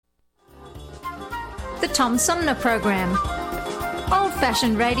The Tom Sumner Program.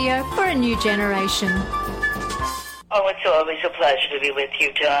 Old-fashioned radio for a new generation. Oh, it's always a pleasure to be with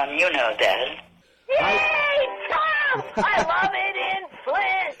you, Tom. You know that. Yay, Tom! I love it in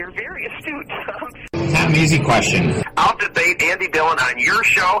Flint! You're very astute, Tom. Tom, easy question. I'll debate Andy Dillon on your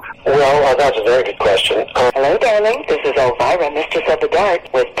show. Well, that's a very good question. Hello, darling. This is Elvira, Mistress of the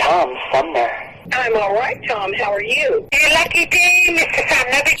Dark, with Tom Sumner. I'm all right, Tom. How are you? You lucky day, Mr.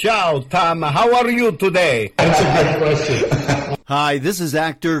 Sumner. Ciao, Tom. How are you today? That's a good question. Hi, this is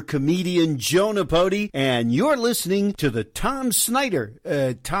actor, comedian Joe Napodi, and you're listening to the Tom Smothers.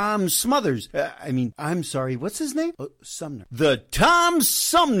 What's his name? Sumner. The Tom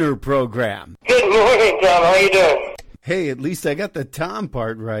Sumner Program. Good morning, Tom. How you doing? Hey, at least I got the Tom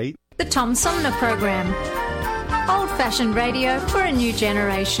part right. The Tom Sumner Program. Old-fashioned radio for a new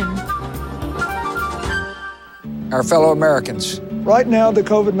generation. Our fellow Americans. Right now, the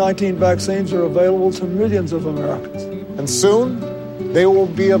COVID-19 vaccines are available to millions of Americans. And soon, they will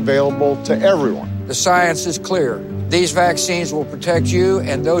be available to everyone. The science is clear. These vaccines will protect you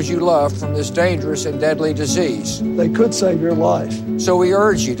and those you love from this dangerous and deadly disease. They could save your life. So we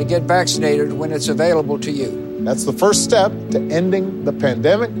urge you to get vaccinated when it's available to you. That's the first step to ending the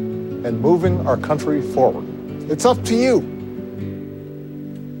pandemic and moving our country forward. It's up to you.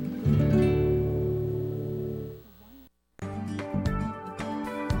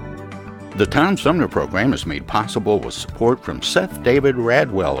 The Tom Sumner Program is made possible with support from Seth David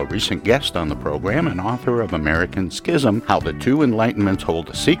Radwell, a recent guest on the program and author of American Schism, How the Two Enlightenments Hold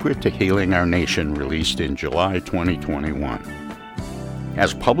the Secret to Healing Our Nation, released in July 2021.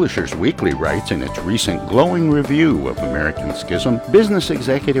 As Publishers Weekly writes in its recent glowing review of American Schism, business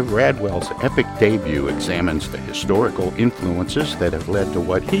executive Radwell's epic debut examines the historical influences that have led to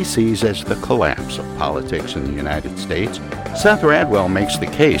what he sees as the collapse of politics in the United States. Seth Radwell makes the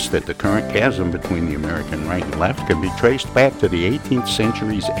case that the current chasm between the American right and left can be traced back to the 18th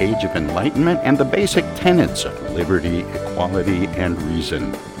century's Age of Enlightenment and the basic tenets of liberty, equality, and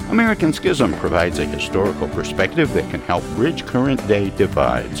reason. American Schism provides a historical perspective that can help bridge current-day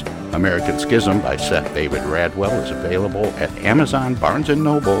divides. American Schism by Seth David Radwell is available at Amazon, Barnes &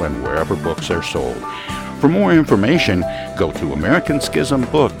 Noble, and wherever books are sold. For more information, go to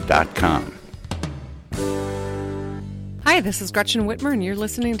AmericanSchismBook.com. Hi, this is Gretchen Whitmer, and you're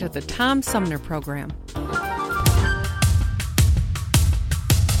listening to the Tom Sumner Program.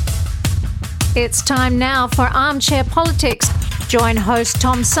 It's time now for Armchair Politics. Join host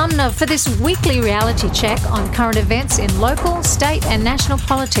Tom Sumner for this weekly reality check on current events in local, state, and national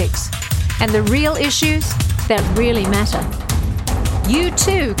politics and the real issues that really matter. You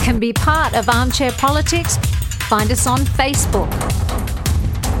too can be part of Armchair Politics. Find us on Facebook.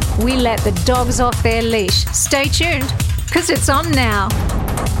 We let the dogs off their leash. Stay tuned, because it's on now.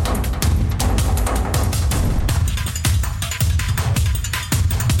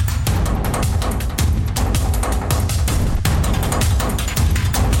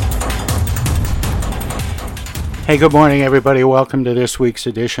 Hey, good morning, everybody. Welcome to this week's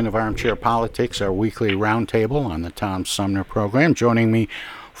edition of Armchair Politics, our weekly roundtable on the Tom Sumner Program. Joining me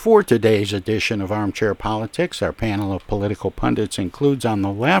for today's edition of Armchair Politics, our panel of political pundits includes on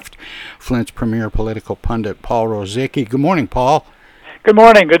the left, Flint's premier political pundit, Paul Rosicki. Good morning, Paul. Good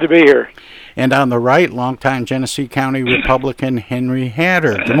morning. Good to be here. And on the right, longtime Genesee County Republican Henry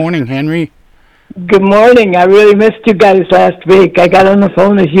Hatter. Good morning, Henry. Good morning. I really missed you guys last week. I got on the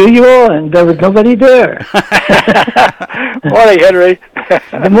phone as usual, and there was nobody there. Morning, Henry.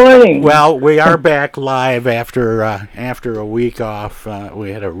 Good morning. Well, we are back live after a week off.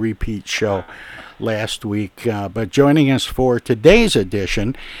 We had a repeat show last week, but joining us for today's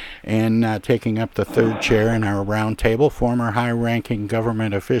edition and taking up the third chair in our roundtable, former high-ranking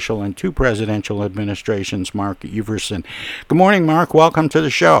government official in two presidential administrations, Mark Everson. Good morning, Mark. Welcome to the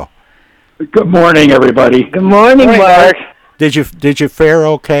show. Good morning, everybody. Good morning, Mark. Did you fare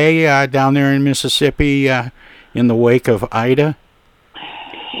okay down there in Mississippi in the wake of Ida?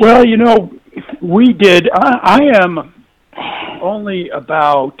 Well, we did. I am only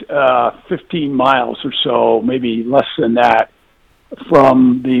about 15 miles or so, maybe less than that,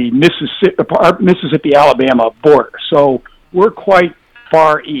 from the Mississippi-Alabama border. So we're quite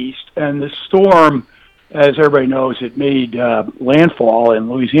far east, and the storm, as everybody knows, it made landfall in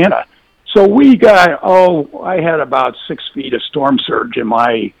Louisiana. So we got, I had about 6 feet of storm surge in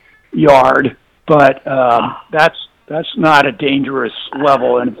my yard, but that's not a dangerous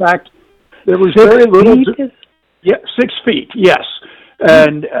level. In fact, there was very little. 6 feet, yes,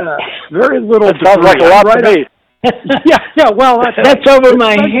 and very little. That sounds like a lot to me. Yeah. Well, that's over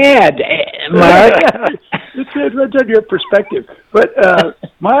my head, Mark. depends on your perspective. But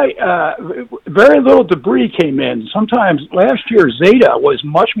very little debris came in. Sometimes last year Zeta was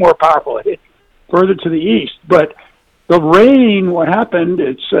much more powerful. It hit further to the east. But the rain, what happened,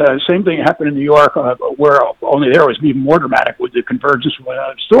 it's same thing happened in New York, where only there was even more dramatic with the convergence of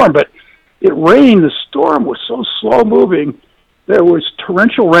a storm. But it rained. The storm was so slow moving. There was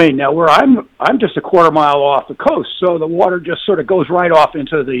torrential rain. Now, where I'm just a quarter mile off the coast, so the water just sort of goes right off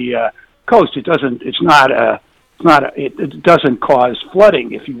into the coast. It doesn't. It doesn't cause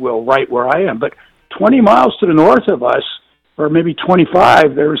flooding, if you will, right where I am. But 20 miles to the north of us, or maybe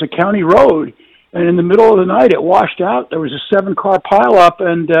 25, there was a county road, and in the middle of the night, it washed out. There was a 7-car pileup,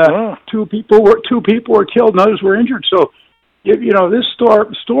 and two people were killed, and others were injured. So, this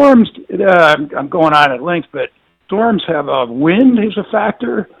storms. I'm going on at length, but storms have wind is a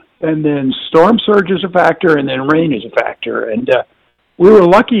factor, and then storm surge is a factor, and then rain is a factor. And we were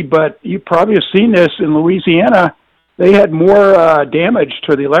lucky, but you probably have seen this in Louisiana. They had more damage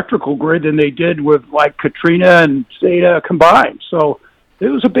to the electrical grid than they did with like Katrina and Zeta combined. So it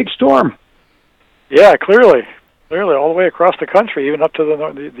was a big storm. Yeah, clearly, all the way across the country, even up to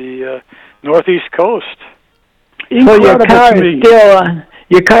the northeast coast. So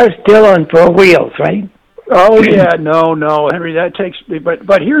your car's still on 4 wheels, right? Oh yeah, no, Henry. That takes me.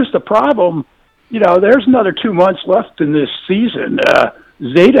 But here's the problem. There's another 2 months left in this season.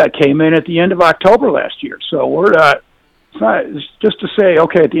 Zeta came in at the end of October last year, so we're not. It's just to say,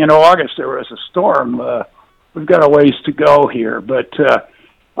 okay, at the end of August there was a storm. We've got a ways to go here, but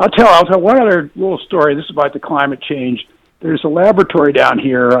I'll tell one other little story. This is about the climate change. There's a laboratory down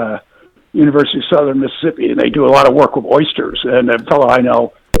here, University of Southern Mississippi, and they do a lot of work with oysters. And a fellow I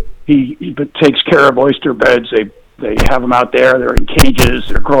know, he takes care of oyster beds. They have them out there. They're in cages.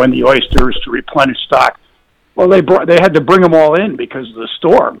 They're growing the oysters to replenish stock. Well, they had to bring them all in because of the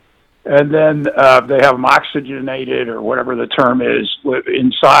storm, and then they have them oxygenated or whatever the term is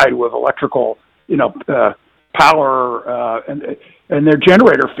inside with electrical, power, and their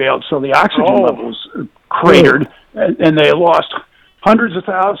generator failed, so the oxygen levels cratered, and they lost hundreds of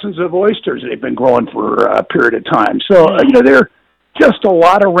thousands of oysters they've been growing for a period of time. So there are just a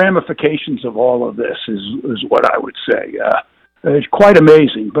lot of ramifications of all of this is what I would say. It's quite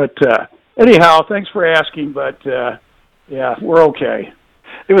amazing. But anyhow, thanks for asking. But yeah, we're okay.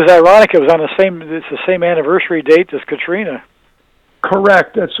 It was ironic. It was on the same anniversary date as Katrina.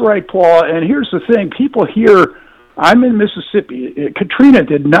 Correct. That's right, Paul. And here's the thing: people here. I'm in Mississippi. Katrina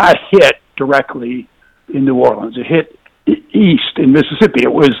did not hit directly in New Orleans. It hit east in Mississippi.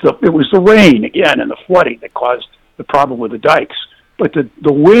 It was the rain again and the flooding that caused the problem with the dikes. But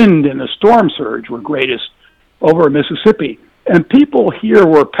the wind and the storm surge were greatest over Mississippi. And people here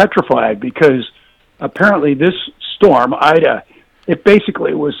were petrified because apparently this storm, Ida, it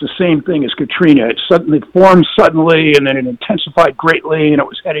basically was the same thing as Katrina. It formed suddenly, and then it intensified greatly, and it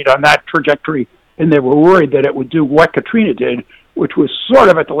was headed on that trajectory. And they were worried that it would do what Katrina did, which was sort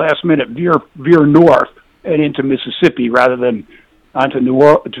of at the last minute veer north and into Mississippi rather than onto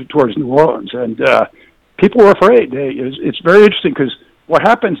towards New Orleans. And people were afraid. It's very interesting because what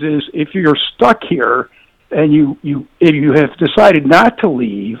happens is if you're stuck here and if you have decided not to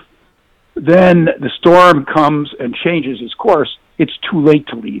leave, then the storm comes and changes its course. It's too late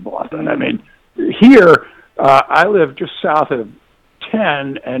to leave often. I mean, here I live just south of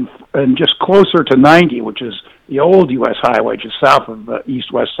 10 and just closer to 90, which is the old U.S. highway, just south of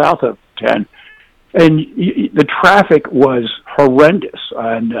east-west south of 10. And the traffic was horrendous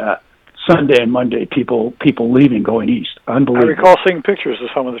on Sunday and Monday, people leaving, going east. Unbelievable. I recall seeing pictures of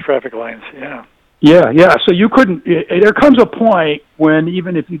some of the traffic lines, yeah. Yeah. So you couldn't, there comes a point when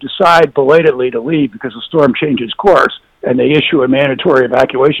even if you decide belatedly to leave because the storm changes course and they issue a mandatory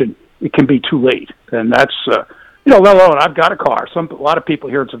evacuation, it can be too late. And that's, let alone I've got a car. A lot of people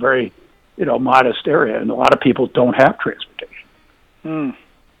here, it's a very, modest area, and a lot of people don't have transportation.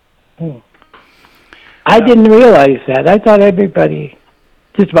 I didn't realize that. I thought everybody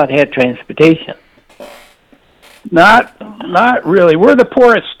just about had transportation. Not really. We're the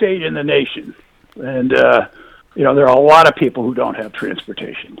poorest state in the nation. And, there are a lot of people who don't have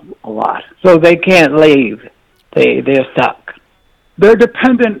transportation. A lot. So they can't leave. They're stuck. They're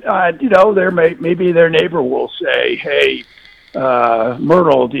dependent on, maybe their neighbor will say, hey,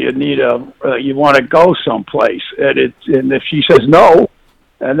 Myrtle, do you need you want to go someplace? And if she says no,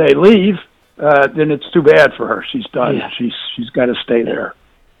 and they leave, then it's too bad for her. She's done. Yeah. She's got to stay there.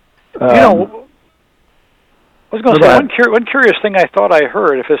 I was going to say, one curious thing I thought I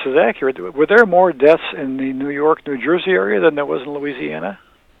heard, if this is accurate, were there more deaths in the New York, New Jersey area than there was in Louisiana?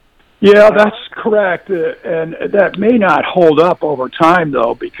 Yeah, that's correct, and that may not hold up over time,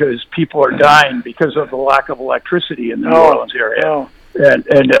 though, because people are dying because of the lack of electricity in the New Orleans area. Oh.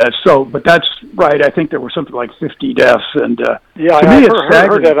 But that's right. I think there were something like 50 deaths, and yeah, I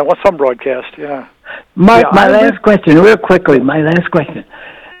heard that on some broadcast. Yeah. My last question, real quickly. My last question: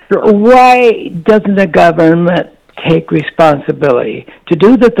 why doesn't the government take responsibility to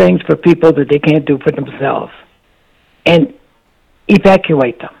do the things for people that they can't do for themselves, and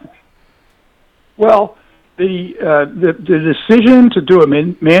evacuate them? Well, the decision to do a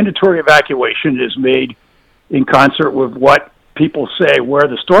mandatory evacuation is made in concert with what people say where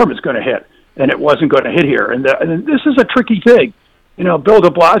the storm is going to hit, and it wasn't going to hit here. And this is a tricky thing. You know, Bill de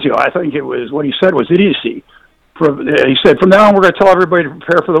Blasio, I think it was what he said was idiocy. He said, from now on, we're going to tell everybody to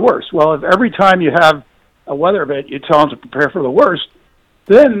prepare for the worst. Well, if every time you have a weather event, you tell them to prepare for the worst,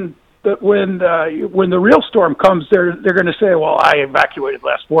 then when the real storm comes, they're going to say, well, I evacuated the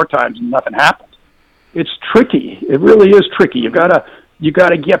last 4 times and nothing happened. It's tricky. It really is tricky. You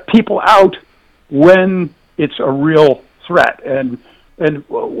gotta get people out when it's a real threat. And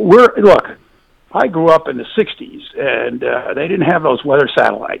look, I grew up in the '60s, and they didn't have those weather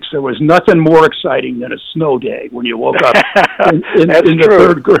satellites. There was nothing more exciting than a snow day when you woke up in the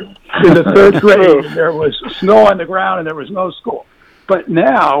third grade. In the third grade, and there was snow on the ground, and there was no school. But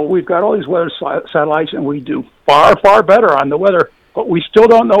now we've got all these weather satellites, and we do far, far better on the weather. But we still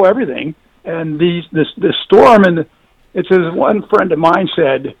don't know everything. And this storm, and it's as one friend of mine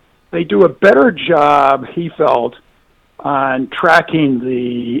said, they do a better job, he felt, on tracking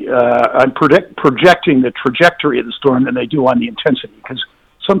projecting the trajectory of the storm than they do on the intensity, because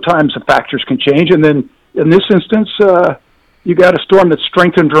sometimes the factors can change. And then in this instance, you got a storm that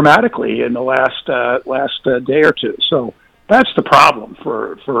strengthened dramatically in the last day or two. So that's the problem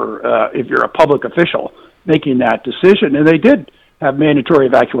for if you're a public official making that decision. And they did have mandatory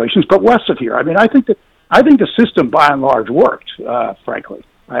evacuations, but west of here. I mean, I think the system by and large worked. Frankly,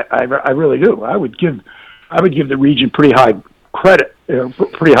 I really do. I would give the region pretty high credit,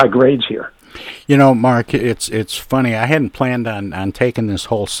 pretty high grades here. You know, Mark, it's funny. I hadn't planned on taking this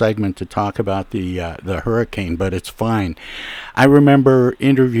whole segment to talk about the hurricane, but it's fine. I remember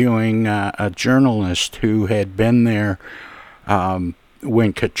interviewing a journalist who had been there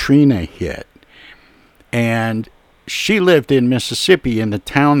when Katrina hit, and she lived in Mississippi in the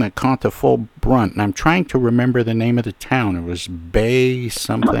town that caught the full brunt, and I'm trying to remember the name of the town. It was Bay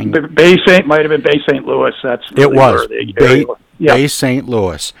something. Might have been Bay St. Louis. That's really it was Bay St.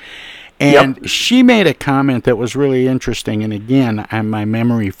 Louis. And she made a comment that was really interesting. And again, my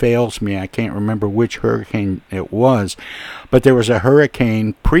memory fails me. I can't remember which hurricane it was, but there was a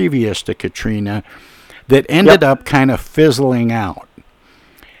hurricane previous to Katrina that ended up kind of fizzling out.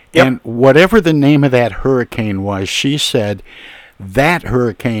 And whatever the name of that hurricane was, she said that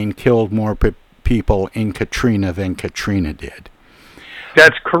hurricane killed more people in Katrina than Katrina did.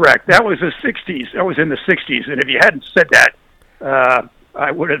 That's correct. That was the 60s. That was in the 60s. And if you hadn't said that, I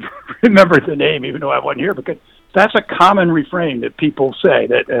would have remembered the name, even though I wasn't here, because that's a common refrain that people say,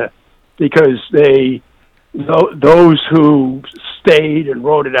 that because those who stayed and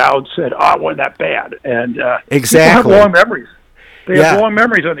wrote it out said, "Oh, it wasn't that bad," and exactly. People have long memories. They have long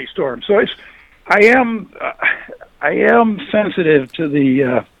memories on these storms. So I am sensitive to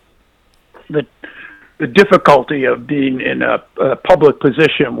the difficulty of being in a public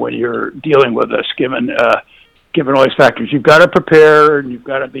position when you're dealing with this, given all these factors. You've got to prepare and you've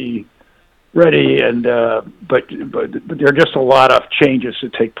got to be ready, and but there are just a lot of changes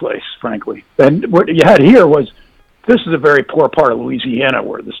that take place, frankly. And what you had here was, this is a very poor part of Louisiana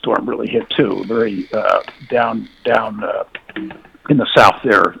where the storm really hit too. Very down in the south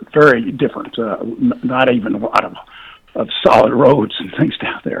there, very different. Not even a lot of solid roads and things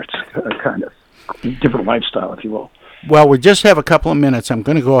down there. It's kind of different lifestyle, if you will. Well, we just have a couple of minutes. I'm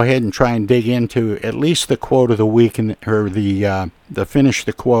going to go ahead and try and dig into at least the quote of the week, or the finish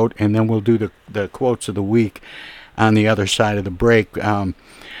the quote, and then we'll do the quotes of the week on the other side of the break.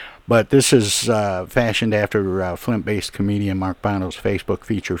 But this is fashioned after Flint-based comedian Mark Bondo's Facebook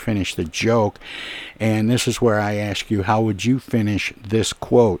feature, Finish the Joke. And this is where I ask you, how would you finish this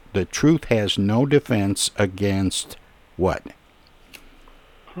quote? The truth has no defense against what?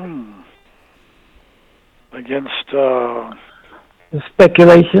 Against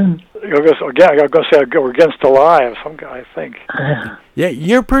speculation. I was going to say against the lie of some guy, I think. Yeah,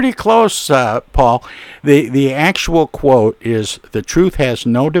 you're pretty close, Paul. The actual quote is, "The truth has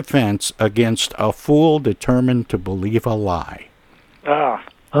no defense against a fool determined to believe a lie."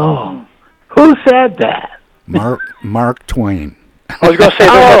 Oh, who said that? Mark Twain. I was going to say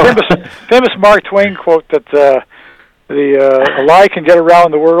there's a famous Mark Twain quote that a lie can get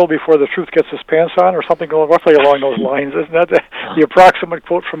around the world before the truth gets its pants on, or something going roughly along those lines. Isn't that the approximate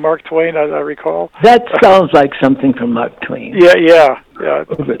quote from Mark Twain, as I recall? That sounds like something from Mark Twain. Yeah.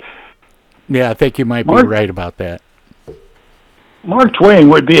 Yeah, I think you might be right about that. Mark Twain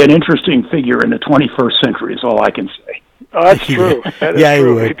would be an interesting figure in the 21st century, is all I can say. Oh, that's true. That is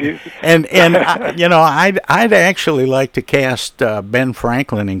true. He would. And I'd actually like to cast Ben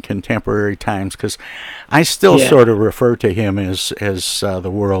Franklin in contemporary times, because I still sort of refer to him as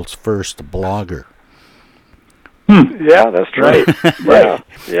the world's first blogger. Yeah, that's right. Yeah.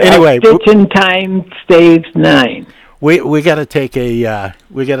 Anyway, a stitch in time saves 9. We got to take a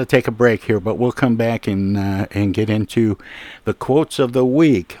break here, but we'll come back and get into the quotes of the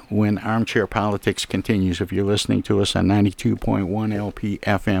week when Armchair Politics continues. If you're listening to us on 92.1 LP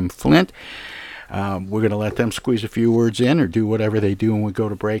FM Flint, we're going to let them squeeze a few words in or do whatever they do when we go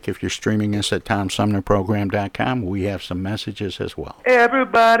to break. If you're streaming us at TomSumnerProgram.com, we have some messages as well.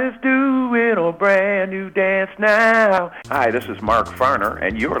 Everybody's doing a brand new dance now. Hi, this is Mark Farner,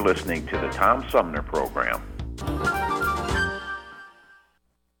 and you're listening to the Tom Sumner Program.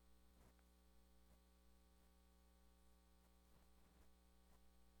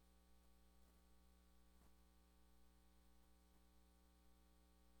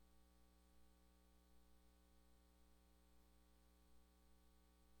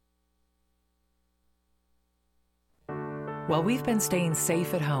 While we've been staying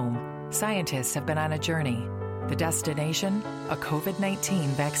safe at home, scientists have been on a journey. The destination, a COVID-19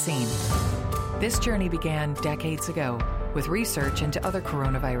 vaccine. This journey began decades ago with research into other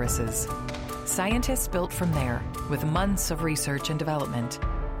coronaviruses. Scientists built from there with months of research and development,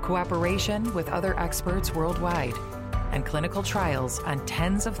 cooperation with other experts worldwide, and clinical trials on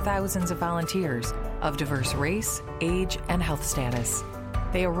tens of thousands of volunteers of diverse race, age, and health status.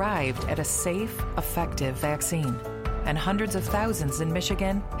 They arrived at a safe, effective vaccine, and hundreds of thousands in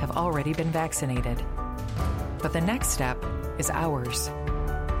Michigan have already been vaccinated. But the next step is ours.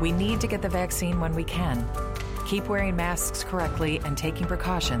 We need to get the vaccine when we can. Keep wearing masks correctly and taking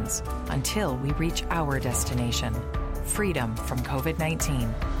precautions until we reach our destination, freedom from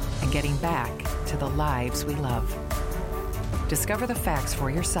COVID-19, and getting back to the lives we love. Discover the facts for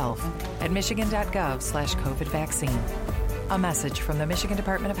yourself at michigan.gov/COVID vaccine. A message from the Michigan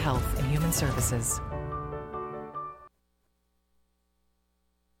Department of Health and Human Services.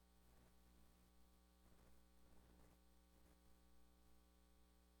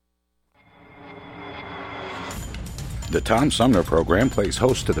 The Tom Sumner Program plays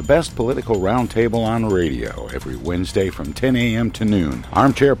host to the best political roundtable on radio every Wednesday from 10 a.m. to noon.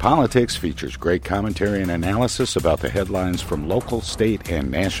 Armchair Politics features great commentary and analysis about the headlines from local, state,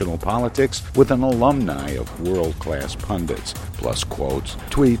 and national politics with an alumni of world-class pundits, plus quotes,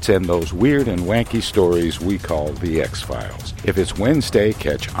 tweets, and those weird and wacky stories we call the X-Files. If it's Wednesday,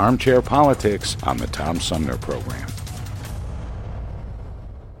 catch Armchair Politics on the Tom Sumner Program.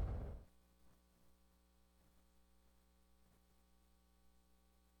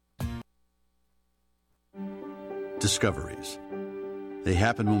 Discoveries. They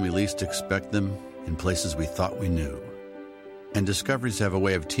happen when we least expect them, in places we thought we knew. And discoveries have a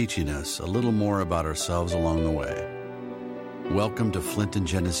way of teaching us a little more about ourselves along the way. Welcome to Flint and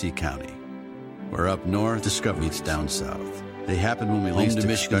Genesee County, where up north, discovery meets down south. They happen when we least expect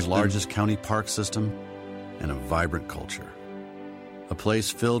Michigan's largest county park system and a vibrant culture. A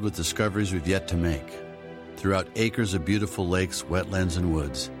place filled with discoveries we've yet to make. Throughout acres of beautiful lakes, wetlands, and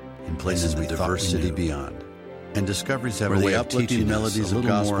woods, in places we thought we city beyond. And discoveries have a way of teaching melodies of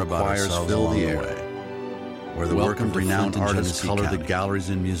gospel choirs fill the air. Where the work of renowned artists color the galleries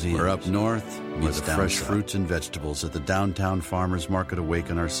and museums. Where up north meets the fresh fruits and vegetables at the downtown farmers market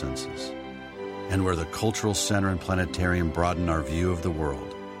awaken our senses. And where the cultural center and planetarium broaden our view of the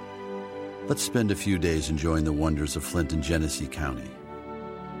world. Let's spend a few days enjoying the wonders of Flint and Genesee County,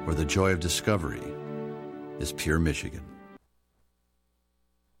 where the joy of discovery is pure Michigan.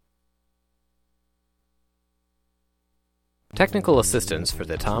 Technical assistance for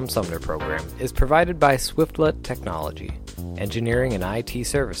the Tom Sumner Program is provided by Swiftlet Technology, engineering and IT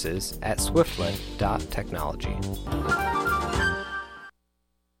services at swiftlet.technology.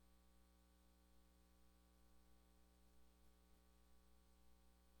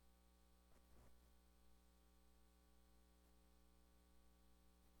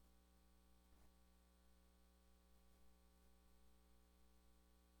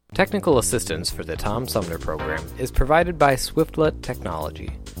 Technical assistance for the Tom Sumner Program is provided by Swiftlet Technology,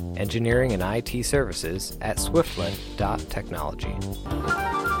 engineering and IT services at swiftlet.technology.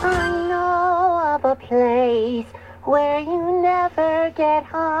 I know of a place where you never get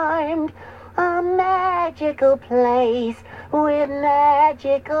harmed. A magical place with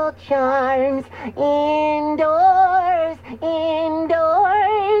magical charms. Indoors,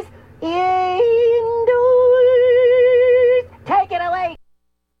 indoors, indoors. Take it away.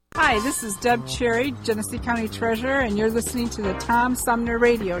 Hi, this is Deb Cherry, Genesee County Treasurer, and you're listening to the Tom Sumner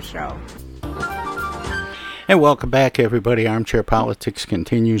Radio Show. And welcome back, everybody. Armchair Politics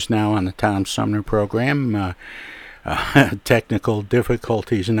continues now on the Tom Sumner program. Technical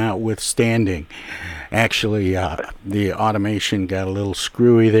difficulties notwithstanding. Actually, the automation got a little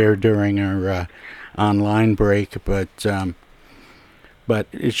screwy there during our online break, but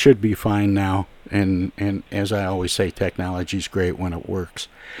it should be fine now. And as I always say, technology's great when it works.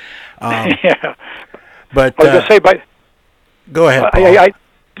 Yeah. But I was going to say, go ahead, Paul.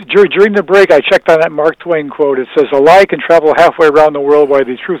 During the break, I checked on that Mark Twain quote. It says, "A lie can travel halfway around the world while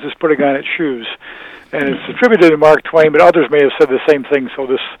the truth is putting on its shoes." And it's attributed to Mark Twain, but others may have said the same thing. So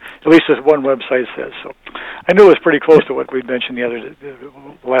this, at least this one website says. So I knew it was pretty close to what we mentioned the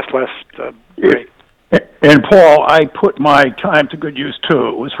last break. And Paul, I put my time to good use too.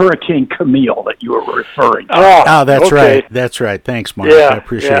 It was Hurricane Camille that you were referring to. Oh, that's okay. right. That's right. Thanks, Mark. Yeah, I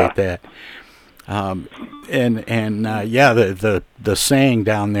appreciate that. The saying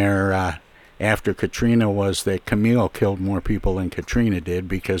down there after Katrina was that Camille killed more people than Katrina did,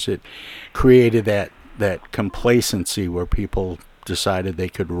 because it created that complacency where people decided they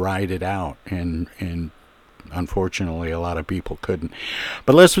could ride it out, and unfortunately a lot of people couldn't.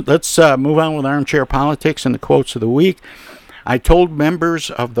 But let's move on with Armchair Politics and the quotes of the week. I told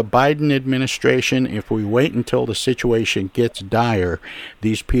members of the Biden administration, if we wait until the situation gets dire,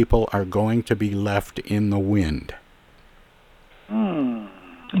 these people are going to be left in the wind.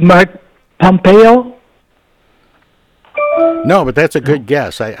 Mark Pompeo? No, but that's a good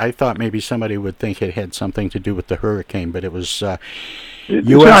guess. I thought maybe somebody would think it had something to do with the hurricane, but it was It's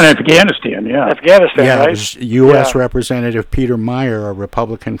on Afghanistan, yeah. Afghanistan, yeah, right? It was U.S. Representative Peter Meyer, a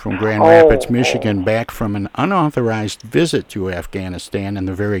Republican from Grand Rapids, Michigan, back from an unauthorized visit to Afghanistan and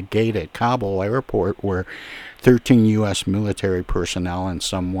the very gate at Kabul airport where 13 U.S. military personnel and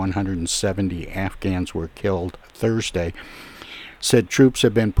some 170 Afghans were killed Thursday. Said troops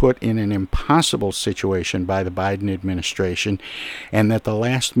have been put in an impossible situation by the Biden administration, and that the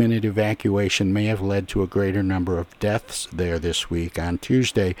last-minute evacuation may have led to a greater number of deaths there this week. On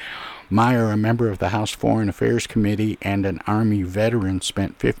Tuesday, Meyer, a member of the House Foreign Affairs Committee and an Army veteran,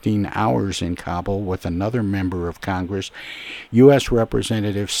 spent 15 hours in Kabul with another member of Congress, U.S.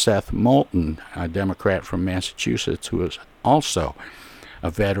 Representative Seth Moulton, a Democrat from Massachusetts, who is also a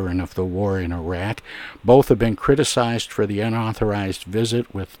veteran of the war in Iraq. Both have been criticized for the unauthorized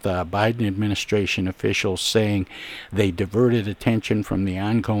visit, with Biden administration officials saying they diverted attention from the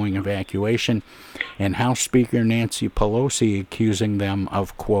ongoing evacuation, and House Speaker Nancy Pelosi accusing them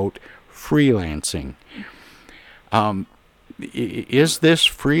of, quote, freelancing. Is this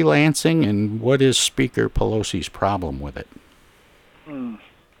freelancing, and what is Speaker Pelosi's problem with it?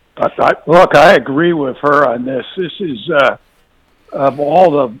 Look, I agree with her on this. This is... of all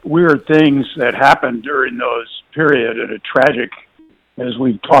the weird things that happened during those period, and a tragic, as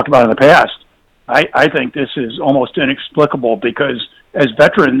we've talked about in the past, I think this is almost inexplicable, because as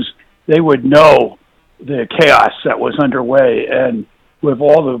veterans, they would know the chaos that was underway, and with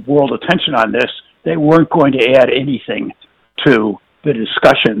all the world attention on this, they weren't going to add anything to the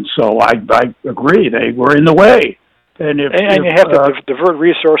discussion. So I agree, they were in the way. And you have to divert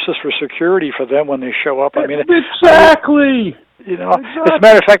resources for security for them when they show up. I mean, exactly. You know, as a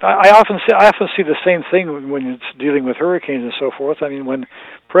matter of fact, I often see the same thing when it's dealing with hurricanes and so forth. I mean, when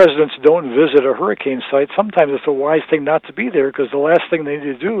presidents don't visit a hurricane site, sometimes it's a wise thing not to be there, because the last thing they need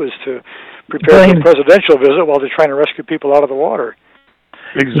to do is to prepare for a presidential visit while they're trying to rescue people out of the water.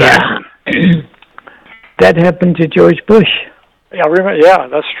 Exactly. Yeah. That happened to George Bush. Yeah, yeah,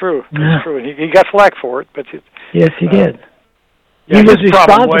 that's true. That's true. And he got flack for it, but yes, he did. Yeah, he was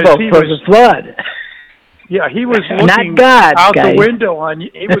responsible for the flood. Yeah, he was looking out the window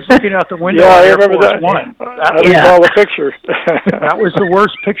he was looking out the window. Yeah, on I Air remember Force that. One. I recall the picture. That was the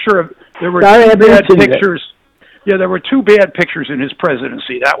worst picture there were two bad pictures. Yeah, there were two bad pictures in his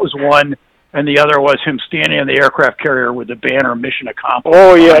presidency. That was one, and the other was him standing on the aircraft carrier with the banner "Mission Accomplished."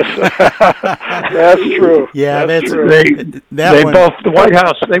 Oh yes, that's true. Yeah, that's true. They both, the White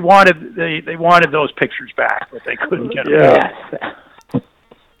House, they wanted those pictures back, but they couldn't get them back.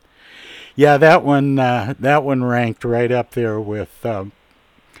 Yeah, that one ranked right up there with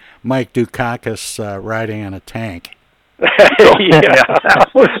Mike Dukakis riding on a tank. Yeah, that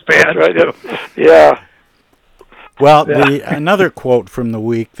was bad. Right. Yeah. Well, another quote from the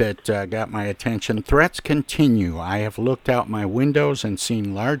week that got my attention: "Threats continue. I have looked out my windows and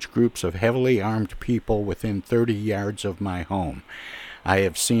seen large groups of heavily armed people within 30 yards of my home. I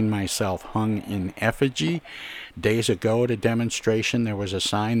have seen myself hung in effigy. Days ago at a demonstration, there was a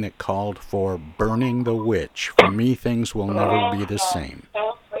sign that called for burning the witch. For me, things will never be the same."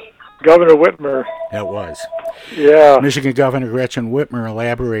 Governor Whitmer. That was. Yeah. Michigan Governor Gretchen Whitmer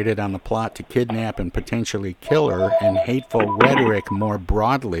elaborated on the plot to kidnap and potentially kill her and hateful rhetoric more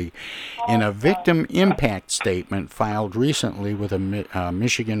broadly in a victim impact statement filed recently with a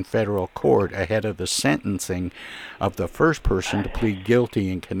Michigan federal court ahead of the sentencing of the first person to plead guilty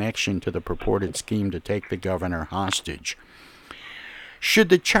in connection to the purported scheme to take the governor hostage. Should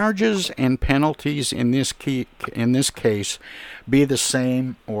the charges and penalties in this case be the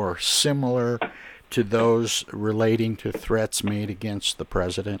same or similar to those relating to threats made against the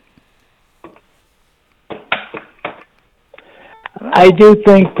president? I do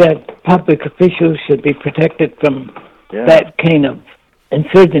think that public officials should be protected from that kind of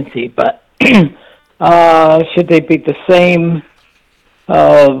insurgency, but should they be the same?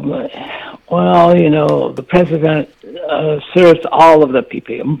 Well, you know, the president serves all of the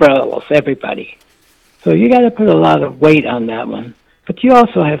people, umbrellas, everybody. So you got to put a lot of weight on that one. But you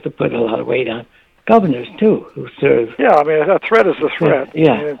also have to put a lot of weight on governors, too, who serve. Yeah, I mean, a threat is a threat.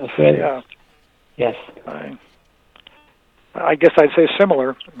 Yeah, I mean, a threat. Yeah. Yes. I guess I'd say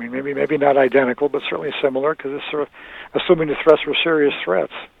similar. I mean, maybe not identical, but certainly similar, because it's sort of assuming the threats were serious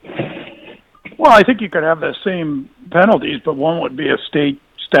threats. Well, I think you could have the same penalties, but one would be a state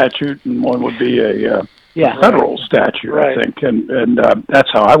statute and one would be a federal statute, Right. I think, and that's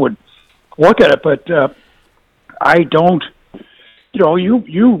how I would look at it. But I don't,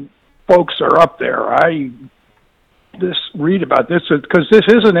 you folks are up there. I just read about this because this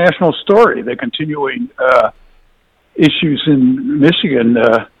is a national story. The continuing issues in Michigan.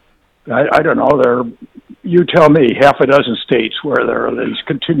 I don't know. You tell me, half a dozen states where there are these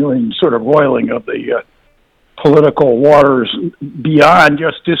continuing sort of roiling of the political waters beyond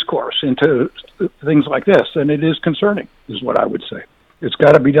just discourse into things like this, and it is concerning, is what I would say. It's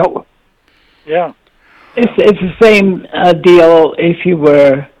got to be dealt with. Yeah. It's the same deal if you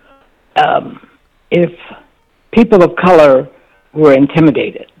were, if people of color were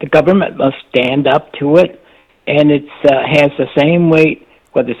intimidated. The government must stand up to it, and it has the same weight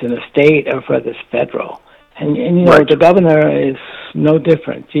whether it's in the state or whether it's federal. And Right. the governor is no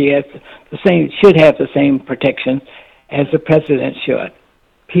different. He has should have the same protection as the president should.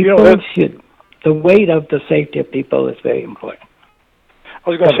 People should. The weight of the safety of people is very important. I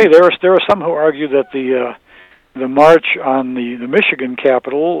was going to say there are some who argue that the march on the Michigan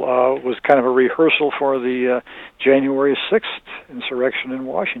Capitol was kind of a rehearsal for the January 6th insurrection in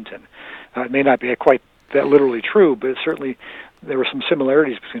Washington. It may not be quite that literally true, but certainly there were some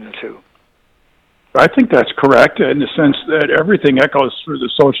similarities between the two. I think that's correct in the sense that everything echoes through the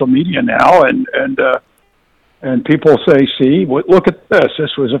social media now, and people say, "See, look at this.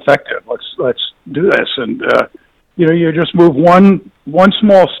 This was effective. Let's do this." And you just move one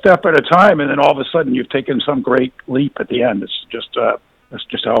small step at a time, and then all of a sudden you've taken some great leap at the end. It's just that's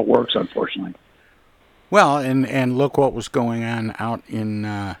just how it works, unfortunately. Well, and look what was going on out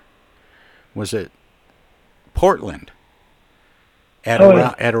in was it Portland?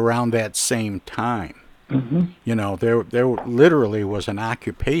 At around that same time. Mm-hmm. There literally was an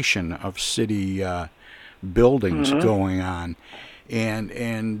occupation of city buildings going on,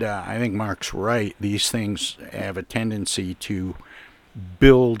 and I think Mark's right. These things have a tendency to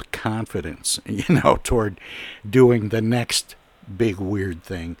build confidence, toward doing the next big weird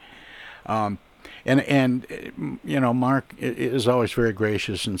thing. And Mark is always very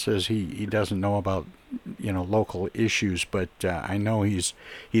gracious and says he doesn't know about local issues, but I know he's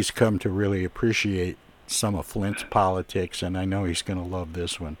come to really appreciate some of Flint's politics, and I know he's going to love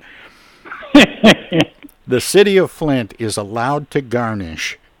this one. The city of Flint is allowed to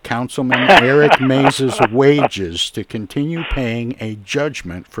garnish Councilman Eric Mays' wages to continue paying a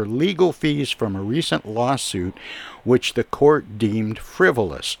judgment for legal fees from a recent lawsuit which the court deemed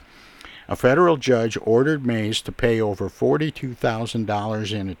frivolous. A federal judge ordered Mays to pay over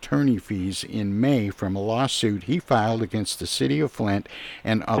 $42,000 in attorney fees in May from a lawsuit he filed against the city of Flint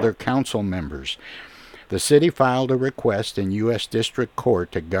and other council members. The city filed a request in U.S. District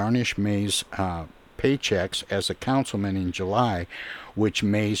Court to garnish Mays' paychecks as a councilman in July, which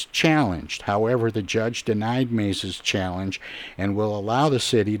Mays challenged. However, the judge denied Mays' challenge and will allow the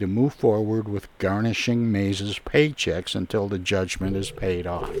city to move forward with garnishing Mays' paychecks until the judgment is paid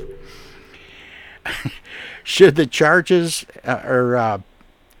off. Should the charges or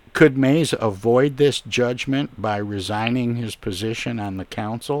Could Mays avoid this judgment by resigning his position on the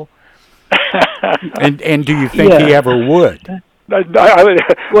council? and do you think he ever would? I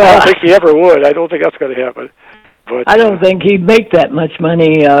don't think he ever would. I don't think that's going to happen. But I don't think he'd make that much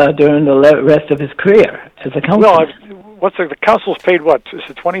money during the rest of his career as a councilman. Well, what's the council's paid? What is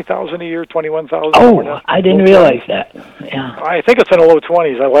it? $20,000 a year, $21,000? Oh, I didn't realize that. Yeah, I think it's in the low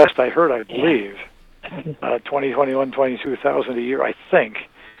 20s. Last I heard, I believe, 20, 21, 22,000 a year. I think.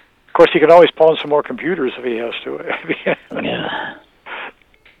 Of course, he can always pawn some more computers if he has to. Yeah.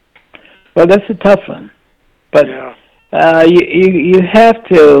 Well, that's a tough one, but you have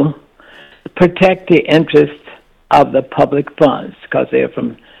to protect the interests of the public funds because they're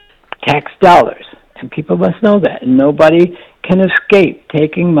from tax dollars, and people must know that. And nobody can escape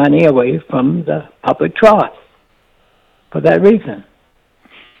taking money away from the public trust for that reason.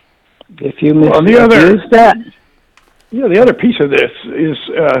 If you misuse that. Yeah, the other piece of this is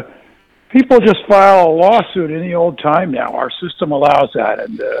people just file a lawsuit any old time now. Our system allows that,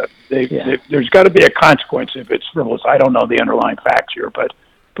 and there's got to be a consequence if it's frivolous. I don't know the underlying facts here, but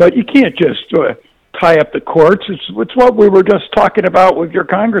you can't just tie up the courts. It's what we were just talking about with your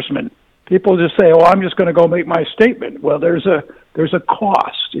congressman. People just say, "Oh, I'm just going to go make my statement." Well, there's a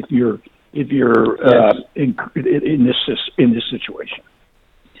cost if you're in this situation.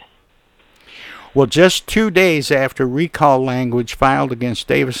 Well, just 2 days after recall language filed against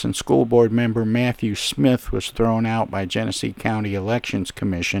Davison School Board member Matthew Smith was thrown out by Genesee County Elections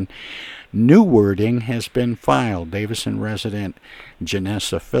Commission, new wording has been filed. Davison resident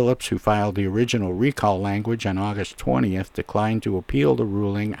Janessa Phillips, who filed the original recall language on August 20th, declined to appeal the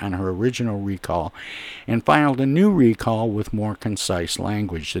ruling on her original recall and filed a new recall with more concise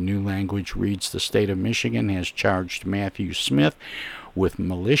language. The new language reads, "The state of Michigan has charged Matthew Smith with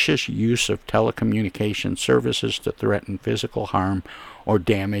malicious use of telecommunication services to threaten physical harm or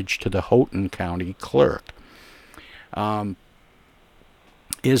damage to the Houghton County clerk." And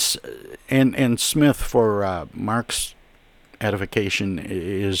Smith, for Mark's edification,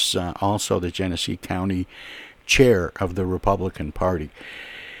 is also the Genesee County chair of the Republican Party.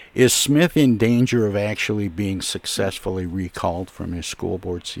 Is Smith in danger of actually being successfully recalled from his school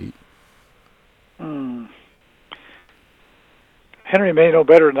board seat? Henry may know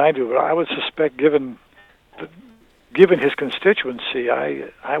better than I do, but I would suspect, given his constituency,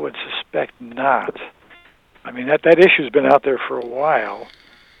 I would suspect not. I mean, that issue's been out there for a while,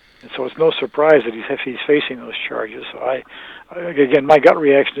 and so it's no surprise that he's facing those charges. So again, my gut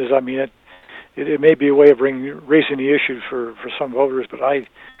reaction is, I mean, it may be a way of raising the issue for some voters, but I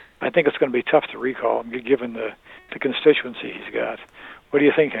think it's going to be tough to recall given the constituency he's got. What do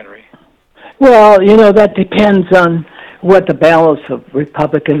you think, Henry? Well, that depends on what the balance of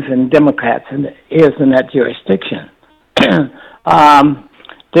Republicans and Democrats is in that jurisdiction. There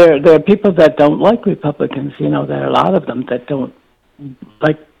are people that don't like Republicans. There are a lot of them that don't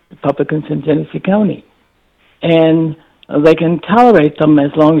like Republicans in Genesee County. And they can tolerate them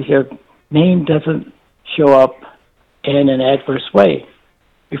as long as your name doesn't show up in an adverse way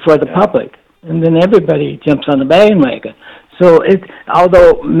before the public. And then everybody jumps on the bandwagon. So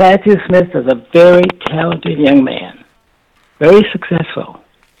although Matthew Smith is a very talented young man, very successful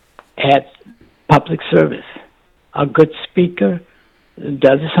at public service, a good speaker,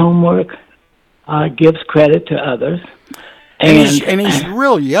 does his homework, gives credit to others. And he's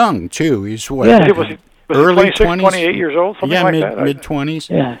real young, too. He's what? Yeah. Early 26, 20s? 28 years old, something like that? Mid-20s?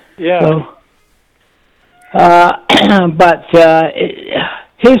 Yeah. So, but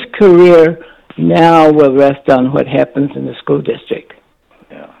his career now will rest on what happens in the school district.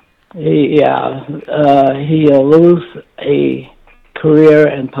 He'll lose a career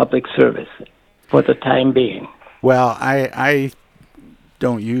in public service for the time being. Well, I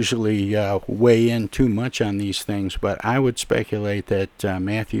don't usually weigh in too much on these things, but I would speculate that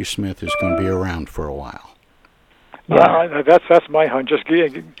Matthew Smith is going to be around for a while. That's my hunch. Just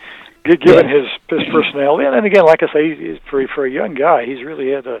given his personality, and again, like I say, for a young guy, he's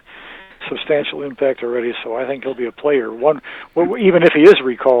really had a substantial impact already. So I think he'll be a player. Even if he is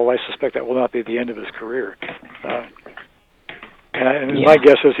recalled, I suspect that will not be the end of his career. My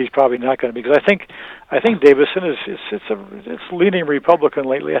guess is he's probably not going to be, because I think Davison it's leaning Republican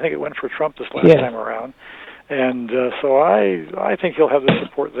lately. I think it went for Trump this last time around, and so I think he'll have the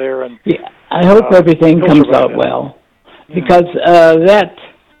support there. And I hope everything comes out well, because that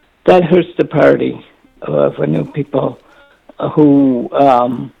hurts the party for new people who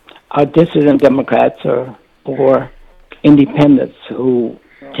are dissident Democrats or independents who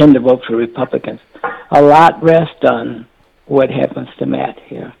tend to vote for Republicans. A lot rests on what happens to Matt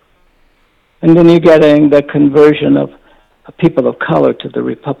here. And then you're getting the conversion of people of color to the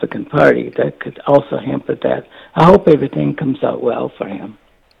Republican Party that could also hamper that. I hope everything comes out well for him.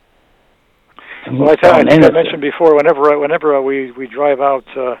 Well, I think I mentioned before, whenever we drive out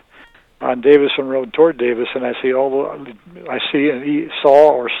on Davison Road toward Davison, I see and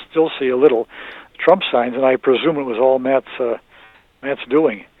saw or still see a little Trump signs, and I presume it was all Matt's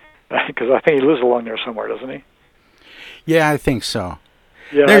doing, because I think he lives along there somewhere, doesn't he? Yeah, I think so.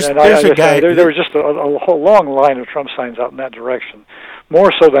 Yeah, there's a guy. There was just a whole long line of Trump signs out in that direction,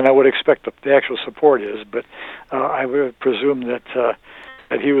 more so than I would expect the actual support is. But I would presume that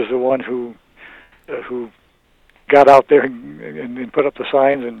he was the one who got out there and put up the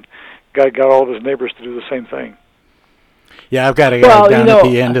signs and got all of his neighbors to do the same thing. Yeah, I've got a guy down at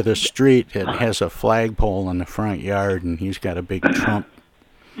the end of the street that has a flagpole in the front yard, and he's got a big Trump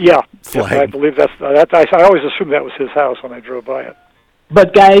flag. I believe that. I always assumed that was his house when I drove by it.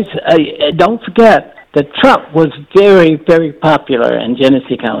 But guys, don't forget that Trump was very, very popular in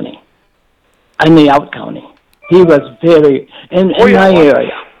Genesee County, in the Out County. He was very in my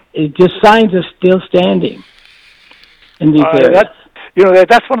area. Just signs are still standing in these areas.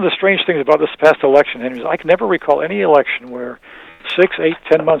 That's one of the strange things about this past election, Henry. I can never recall any election where 6, 8,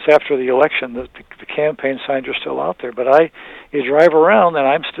 10 months after the election, the campaign signs are still out there. But you drive around, and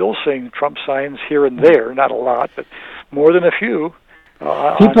I'm still seeing Trump signs here and there. Not a lot, but more than a few.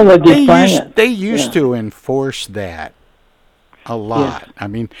 People are defiant. They used to enforce that a lot. Yeah. I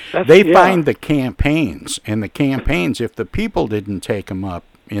mean, they find the campaigns, and the campaigns, if the people didn't take them up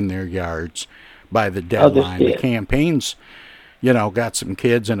in their yards by the deadline, the campaigns, got some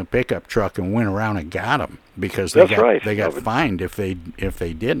kids in a pickup truck and went around and got them because they got fined if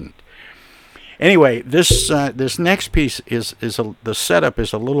they didn't. Anyway, this next piece is the setup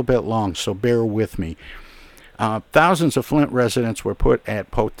is a little bit long, so bear with me. Thousands of Flint residents were put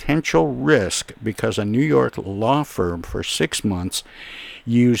at potential risk because a New York law firm for 6 months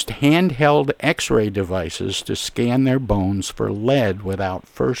used handheld X-ray devices to scan their bones for lead without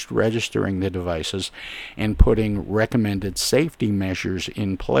first registering the devices and putting recommended safety measures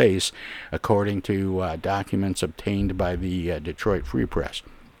in place, according to documents obtained by the Detroit Free Press.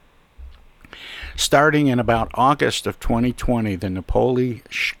 Starting in about August of 2020, the Napoli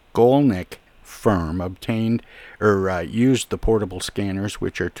Shkolnik firm used the portable scanners,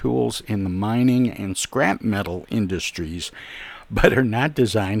 which are tools in the mining and scrap metal industries, but are not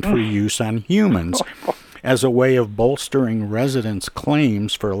designed for use on humans, as a way of bolstering residents'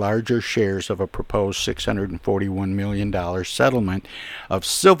 claims for larger shares of a proposed $641 million settlement of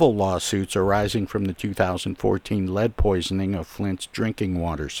civil lawsuits arising from the 2014 lead poisoning of Flint's drinking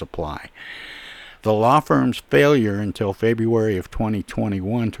water supply. The law firm's failure until February of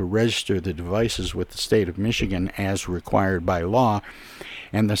 2021 to register the devices with the state of Michigan as required by law,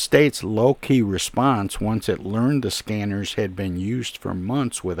 and the state's low-key response once it learned the scanners had been used for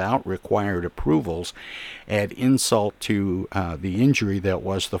months without required approvals, add insult to the injury that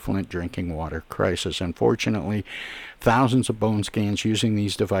was the Flint drinking water crisis. Unfortunately, thousands of bone scans using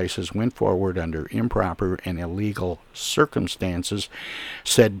these devices went forward under improper and illegal circumstances,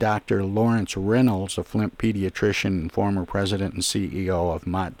 said Dr. Lawrence Reynolds, a Flint pediatrician and former president and CEO of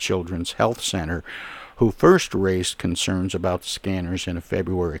Mott Children's Health Center, who first raised concerns about the scanners in a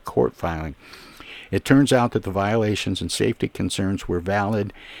February court filing. It turns out that the violations and safety concerns were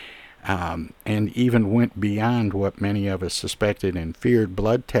valid and even went beyond what many of us suspected and feared.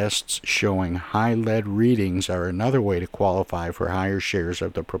 Blood tests showing high lead readings are another way to qualify for higher shares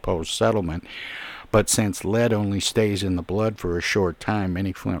of the proposed settlement. But since lead only stays in the blood for a short time,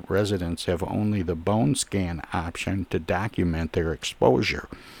 many Flint residents have only the bone scan option to document their exposure.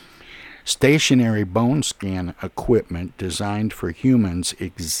 Stationary bone scan equipment designed for humans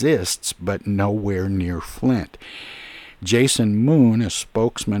exists, but nowhere near Flint. Jason Moon, a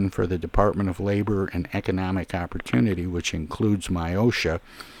spokesman for the Department of Labor and Economic Opportunity, which includes MIOSHA,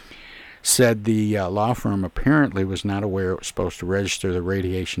 said the law firm apparently was not aware it was supposed to register the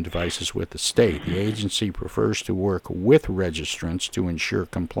radiation devices with the state. The agency prefers to work with registrants to ensure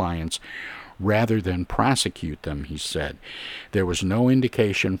compliance rather than prosecute them, he said. There was no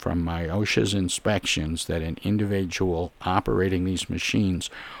indication from MIOSHA's inspections that an individual operating these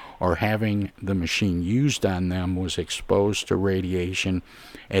machines or having the machine used on them was exposed to radiation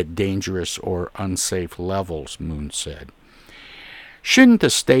at dangerous or unsafe levels, Moon said. Shouldn't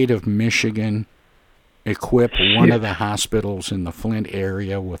the state of Michigan equip one of the hospitals in the Flint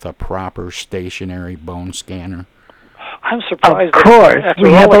area with a proper stationary bone scanner? I'm surprised. Of course,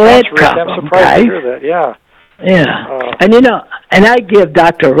 we have a lead problem, I'm surprised guys. to hear that, yeah. Yeah, and I give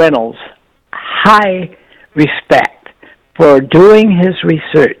Dr. Reynolds high respect for doing his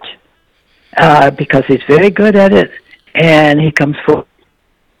research because he's very good at it. and he comes forward.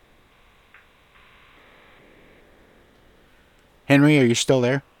 Henry, are you still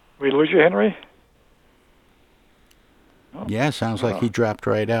there? We lose you, Henry? Oh. Yeah, sounds like he dropped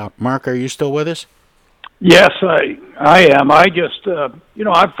right out. Mark, are you still with us? Yes, I am. I just,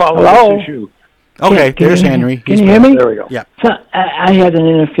 I've followed this issue. Okay, there's Henry. Can you hear me? There we go. Yeah. So I had an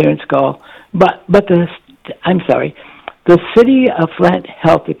interference call, but I'm sorry. The City of Flint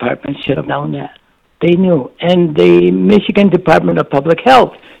Health Department should have known that. They knew, and the Michigan Department of Public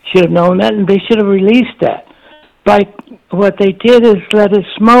Health should have known that, and they should have released that. But what they did is let it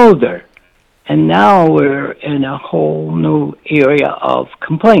smolder, and now we're in a whole new area of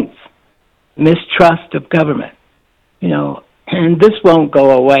complaints, mistrust of government, and this won't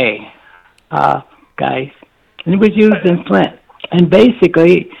go away, guys. And it was used in Flint, and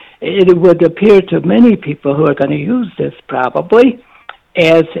basically it would appear to many people who are going to use this probably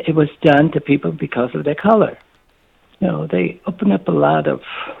as it was done to people because of their color. They open up a lot of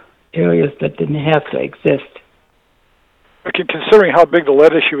areas that didn't have to exist. Considering how big the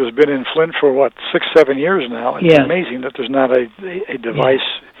lead issue has been in Flint for, 6-7 years now, it's amazing that there's not a device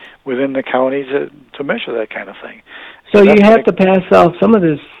within the county to measure that kind of thing. So you have to pass off some of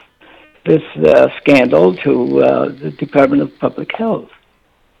this scandal to the Department of Public Health.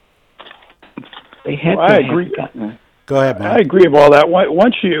 They had to I agree. Go ahead, Mark. I agree with all that.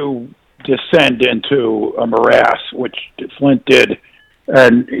 Once you descend into a morass, which Flint did,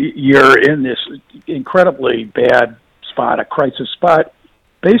 and you're in this incredibly bad spot, a crisis spot,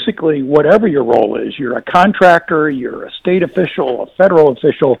 basically whatever your role is, you're a contractor, you're a state official, a federal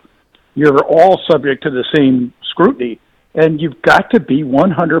official, you're all subject to the same scrutiny. And you've got to be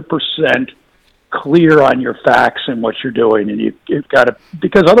 100% clear on your facts and what you're doing. And you've got to,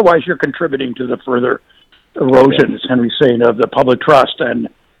 because otherwise you're contributing to the further erosion, as Henry's saying, of the public trust. And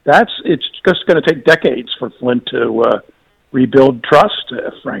it's just going to take decades for Flint to rebuild trust,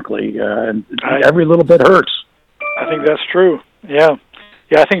 frankly. And every little bit hurts. I think that's true. Yeah.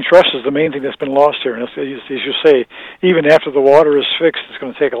 Yeah, I think trust is the main thing that's been lost here. And as you say, even after the water is fixed, it's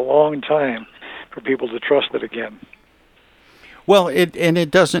going to take a long time for people to trust it again. Well,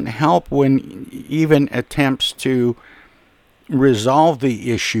 it doesn't help when even attempts to resolve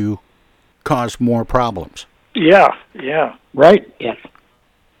the issue cause more problems. Yeah. Right? Yes.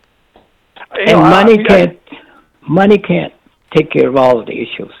 And money can't take care of all of the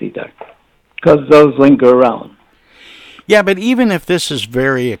issues either, because those linger around. Yeah, but even if this is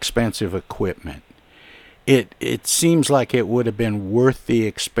very expensive equipment, it seems like it would have been worth the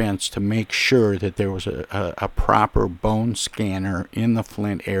expense to make sure that there was a proper bone scanner in the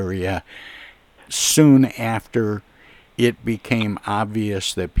Flint area soon after it became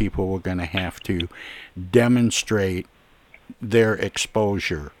obvious that people were going to have to demonstrate their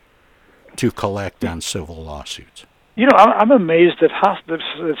exposure to collect on civil lawsuits. I'm amazed that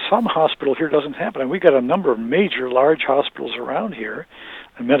some hospital here doesn't have it. And we've got a number of major, large hospitals around here,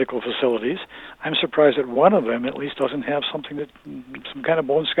 and medical facilities. I'm surprised that one of them at least doesn't have some kind of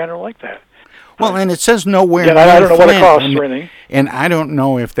bone scanner like that. Well, and it says nowhere. Yeah, I don't know what it costs or anything. And I don't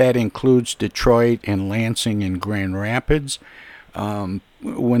know if that includes Detroit and Lansing and Grand Rapids,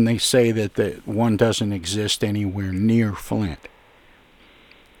 when they say that one doesn't exist anywhere near Flint.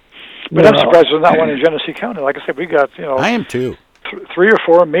 But I'm surprised there's not one in Genesee County. Like I said, we got I am too. 3 or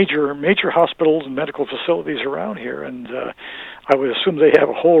 4 major hospitals and medical facilities around here, and I would assume they have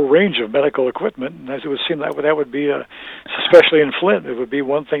a whole range of medical equipment. And it would seem that would be, especially in Flint, it would be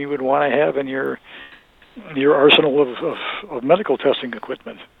one thing you would want to have in your arsenal of medical testing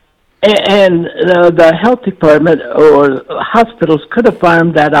equipment. And the health department or hospitals could have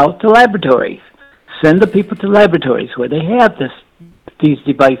farmed that out to laboratories. Send the people to laboratories where they have these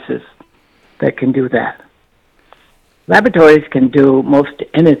devices that can do that. Laboratories can do most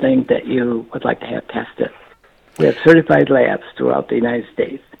anything that you would like to have tested. We have certified labs throughout the United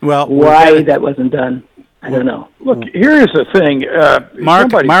States. Well, why that wasn't done, I don't know. Look, here's the thing.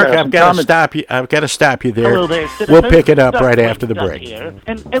 Mark, I've got to stop you. I've got to stop you there. Hello there, citizen. We'll pick it up right Duck after the Duck break. Here,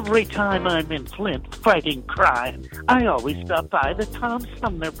 and every time I'm in Flint fighting crime, I always stop by the Tom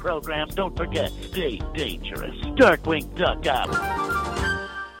Sumner program. Don't forget, stay dangerous. Darkwing Duck up.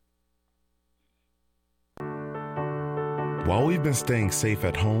 While we've been staying safe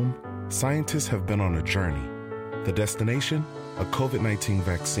at home, scientists have been on a journey. The destination? A COVID-19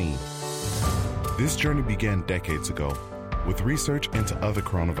 vaccine. This journey began decades ago with research into other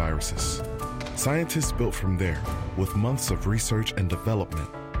coronaviruses. Scientists built from there with months of research and development,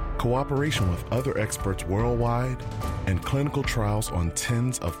 cooperation with other experts worldwide, and clinical trials on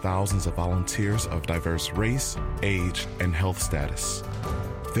tens of thousands of volunteers of diverse race, age, and health status.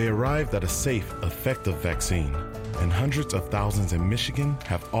 They arrived at a safe, effective vaccine and hundreds of thousands in Michigan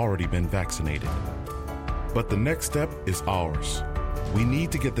have already been vaccinated. But the next step is ours. We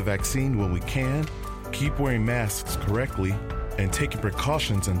need to get the vaccine when we can, keep wearing masks correctly, and taking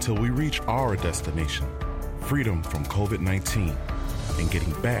precautions until we reach our destination, freedom from COVID-19, and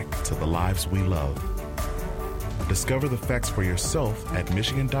getting back to the lives we love. Discover the facts for yourself at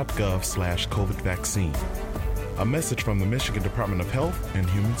michigan.gov/COVID vaccine. A message from the Michigan Department of Health and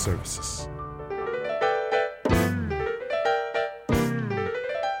Human Services.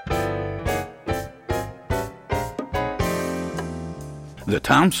 The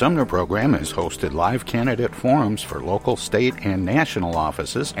Tom Sumner Program has hosted live candidate forums for local, state, and national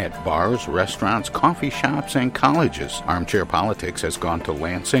offices at bars, restaurants, coffee shops, and colleges. Armchair Politics has gone to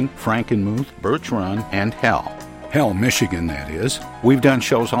Lansing, Frankenmuth, Birch Run, and Hell, Michigan, that is. We've done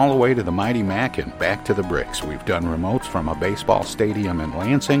shows all the way to the Mighty Mac and back to the Bricks. We've done remotes from a baseball stadium in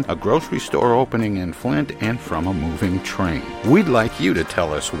Lansing, a grocery store opening in Flint, and from a moving train. We'd like you to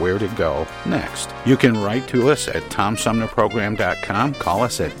tell us where to go next. You can write to us at TomSumnerProgram.com, call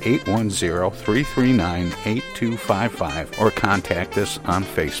us at 810-339-8255, or contact us on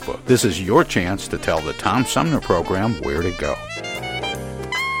Facebook. This is your chance to tell the Tom Sumner Program where to go.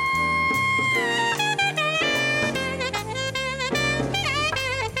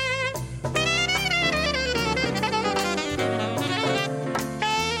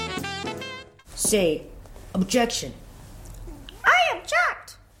 Say, objection. I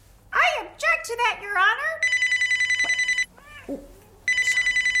object. I object to that, Your Honor.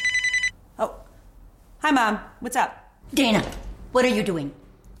 Oh, hi, Mom. What's up? Dana, what are you doing?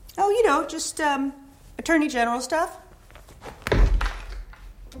 Oh, just Attorney General stuff.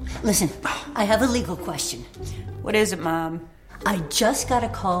 Listen, I have a legal question. What is it, Mom? I just got a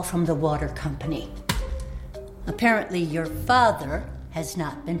call from the water company. Apparently, your father has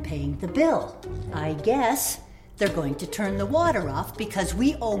not been paying the bill. I guess they're going to turn the water off because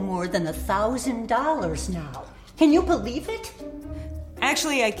we owe more than $1,000 now. Can you believe it?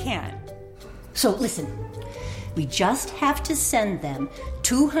 Actually, I can't. So listen, we just have to send them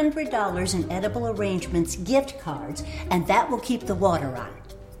 $200 in Edible Arrangements gift cards, and that will keep the water on.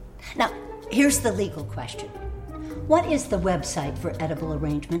 Now, here's the legal question. What is the website for Edible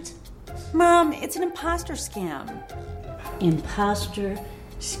Arrangements? Mom, it's an imposter scam. Imposter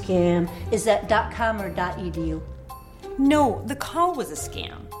scam. Is that .com or .edu? No, the call was a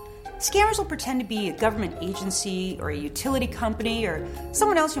scam. Scammers will pretend to be a government agency or a utility company or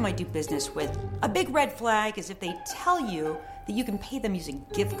someone else you might do business with. A big red flag is if they tell you that you can pay them using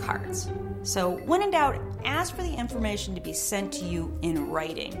gift cards. So when in doubt, ask for the information to be sent to you in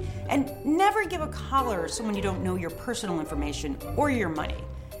writing. And never give a caller or someone you don't know your personal information or your money.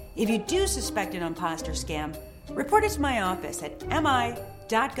 If you do suspect an imposter scam, report it to my office at mi.gov/AG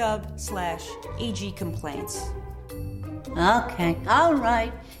complaints. Okay, all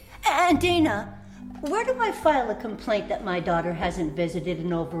right. And Dana, where do I file a complaint that my daughter hasn't visited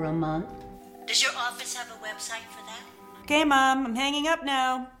in over a month? Does your office have a website for that? Okay, Mom, I'm hanging up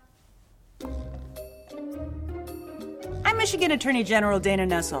now. I'm Michigan Attorney General Dana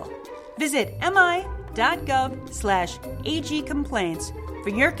Nessel. Visit mi.gov/AG complaints for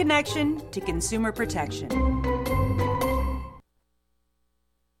your connection to consumer protection.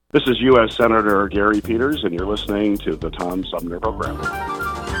 This is U.S. Senator Gary Peters, and you're listening to the Tom Sumner Program.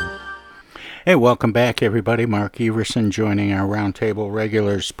 Hey, welcome back, everybody. Mark Everson joining our roundtable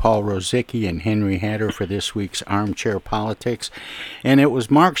regulars, Paul Rosicki and Henry Hatter, for this week's Armchair Politics. And it was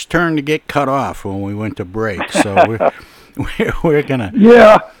Mark's turn to get cut off when we went to break, so we're gonna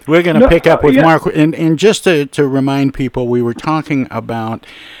pick up with Mark. And just to remind people, we were talking about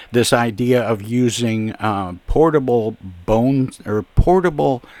this idea of using portable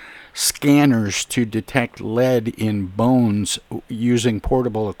scanners to detect lead in bones, using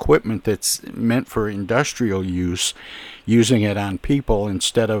portable equipment that's meant for industrial use, using it on people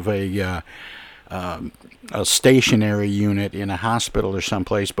instead of a stationary unit in a hospital or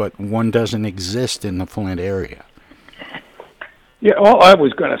someplace, but one doesn't exist in the Flint area. Yeah, all I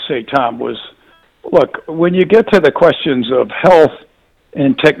was going to say, Tom, was, look, when you get to the questions of health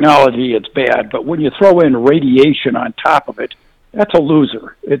and technology, it's bad, but when you throw in radiation on top of it, that's a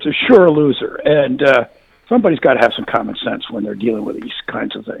loser. It's a sure loser. And somebody's got to have some common sense when they're dealing with these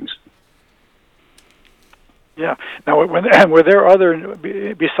kinds of things. Yeah. Now, were there other,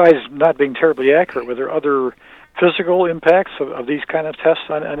 besides not being terribly accurate, were there other physical impacts of these kind of tests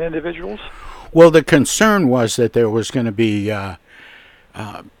on individuals? Well, the concern was that there was going to be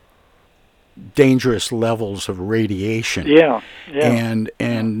dangerous levels of radiation. Yeah.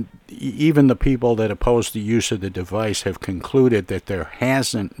 And even the people that oppose the use of the device have concluded that there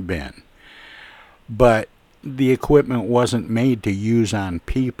hasn't been. But the equipment wasn't made to use on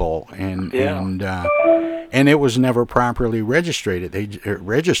people, and it was never properly registered.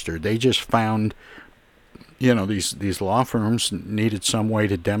 They just found, these law firms needed some way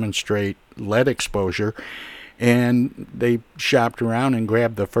to demonstrate lead exposure, and they shopped around and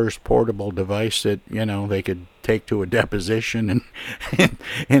grabbed the first portable device that they could take to a deposition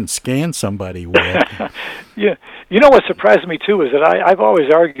and scan somebody with. Yeah, what surprised me too is that I've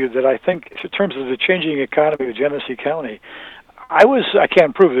always argued that I think in terms of the changing economy of Genesee County, I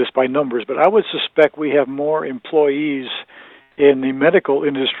can't prove this by numbers, but I would suspect we have more employees in the medical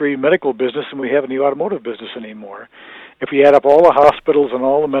industry, medical business, than we have in the automotive business anymore. If we add up all the hospitals and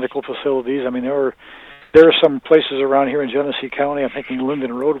all the medical facilities, I mean, there are some places around here in Genesee County, I'm thinking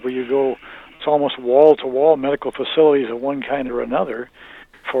Linden Road, where you go, it's almost wall-to-wall medical facilities of one kind or another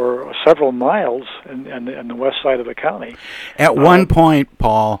for several miles in the west side of the county. At one point,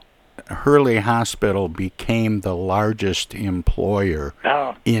 Paul, Hurley Hospital became the largest employer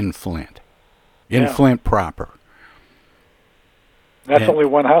in Flint, Flint proper. That's only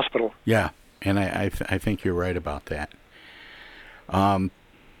one hospital. Yeah, and I think you're right about that.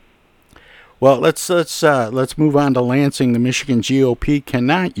 Well, let's move on to Lansing. The Michigan GOP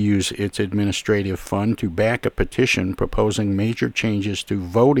cannot use its administrative fund to back a petition proposing major changes to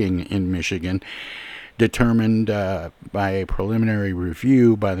voting in Michigan, determined by a preliminary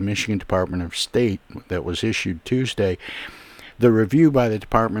review by the Michigan Department of State that was issued Tuesday. The review by the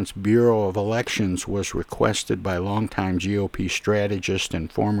department's Bureau of Elections was requested by longtime GOP strategist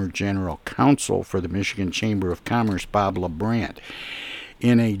and former general counsel for the Michigan Chamber of Commerce, Bob LaBrant.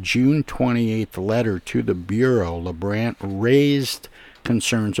 In a June 28th letter to the Bureau, LaBrant raised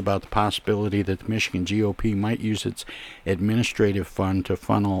concerns about the possibility that the Michigan GOP might use its administrative fund to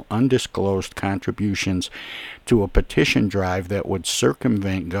funnel undisclosed contributions to a petition drive that would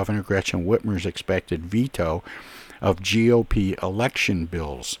circumvent Governor Gretchen Whitmer's expected veto of GOP election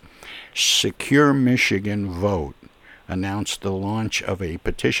bills. Secure Michigan Vote announced the launch of a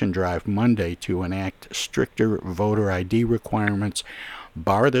petition drive Monday to enact stricter voter ID requirements,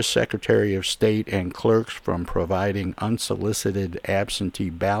 bar the Secretary of State and clerks from providing unsolicited absentee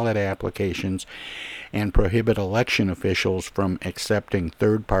ballot applications, and prohibit election officials from accepting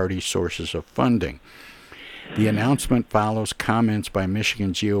third-party sources of funding. The announcement follows comments by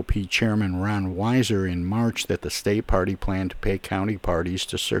Michigan GOP Chairman Ron Weiser in March that the state party planned to pay county parties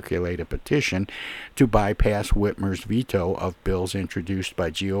to circulate a petition to bypass Whitmer's veto of bills introduced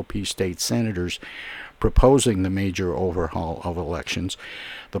by GOP state senators proposing the major overhaul of elections.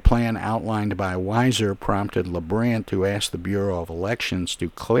 The plan outlined by Weiser prompted LaBrant to ask the Bureau of Elections to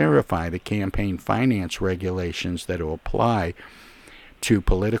clarify the campaign finance regulations that will apply to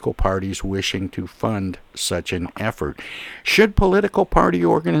political parties wishing to fund such an effort. Should political party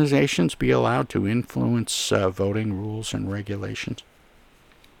organizations be allowed to influence voting rules and regulations?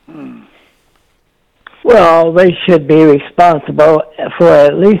 Well, they should be responsible for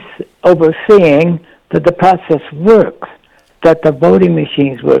at least overseeing that the process works, that the voting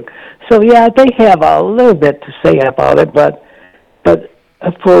machines work. So, yeah, they have a little bit to say about it, but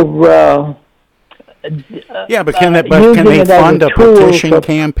for... but can they fund a petition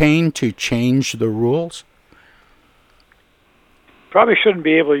campaign to change the rules? Probably shouldn't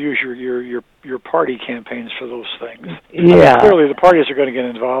be able to use your party campaigns for those things. Yeah. Clearly, the parties are going to get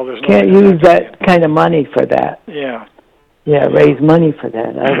involved. There's Can't use that kind of money for that. Yeah. Yeah, raise money for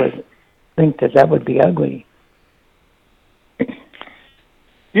that. I would think that would be ugly. I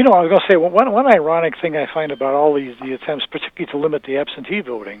was going to say, one ironic thing I find about all the attempts, particularly to limit the absentee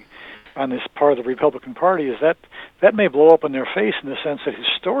voting on this part of the Republican Party, is that may blow up in their face in the sense that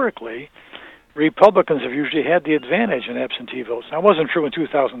historically, Republicans have usually had the advantage in absentee votes. Now, it wasn't true in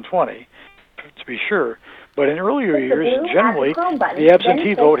 2020, to be sure, but in earlier years, generally, the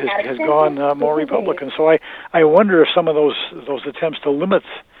absentee vote has gone more Republican. So I wonder if some of those attempts to limit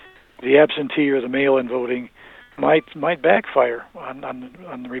the absentee or the mail-in voting might backfire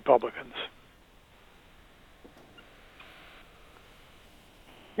on the Republicans.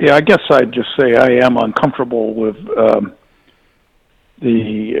 Yeah, I guess I'd just say I am uncomfortable with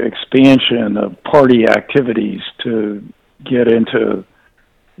the expansion of party activities to get into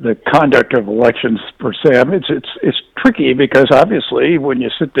the conduct of elections per se. I mean, it's tricky because obviously when you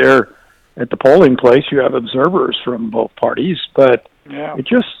sit there at the polling place, you have observers from both parties, but it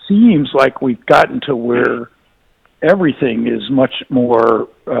just seems like we've gotten to where everything is much more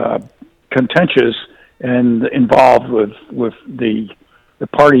contentious and involved with the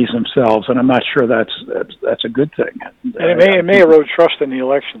parties themselves, and I'm not sure that's a good thing. And it may erode trust in the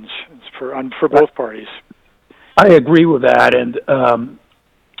elections for both parties. I agree with that, and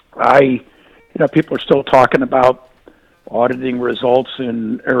I people are stitle talking about auditing results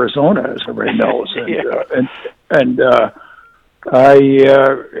in Arizona, as everybody knows,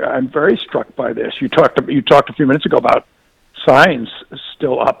 I'm very struck by this. You talked a few minutes ago about signs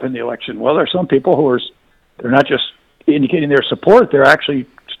still up in the election. Well, there are some people who they're not just indicating their support; they're actually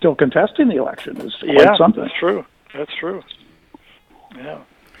still contesting the election. It's quite something. That's true. That's true. Yeah.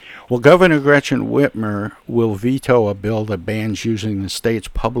 Well, Governor Gretchen Whitmer will veto a bill that bans using the state's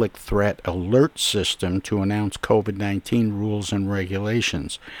public threat alert system to announce COVID-19 rules and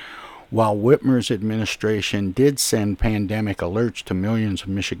regulations. While Whitmer's administration did send pandemic alerts to millions of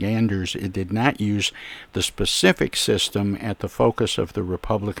Michiganders, it did not use the specific system at the focus of the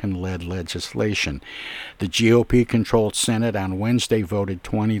Republican-led legislation. The GOP-controlled Senate on Wednesday voted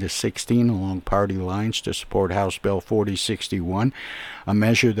 20-16 along party lines to support House Bill 4061, a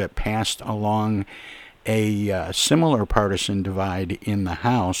measure that passed along a similar partisan divide in the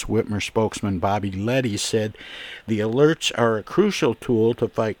House. Whitmer spokesman Bobby Leddy said the alerts are a crucial tool to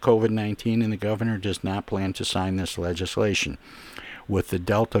fight COVID-19 and the governor does not plan to sign this legislation. With the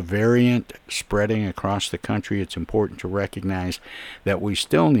Delta variant spreading across the country, it's important to recognize that we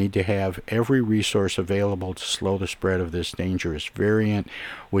still need to have every resource available to slow the spread of this dangerous variant,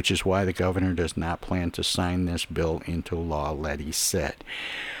 which is why the governor does not plan to sign this bill into law, Leddy said.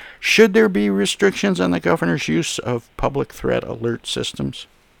 Should there be restrictions on the governor's use of public threat alert systems?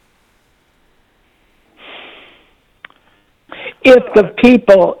 If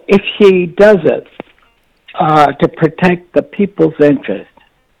she does it to protect the people's interest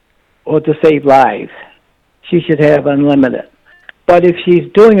or to save lives, she should have unlimited. But if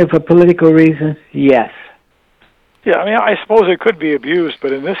she's doing it for political reasons, yes. Yeah, I mean, I suppose it could be abused,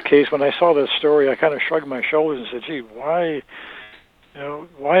 but in this case, when I saw this story, I kind of shrugged my shoulders and said, gee, why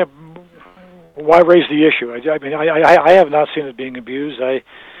raise the issue? I mean, I have not seen it being abused.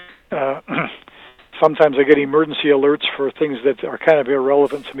 Sometimes I get emergency alerts for things that are kind of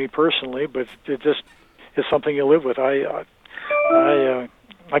irrelevant to me personally, but it just is something you live with. I kind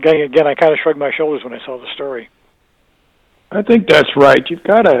of shrugged my shoulders when I saw the story. I think that's right. You've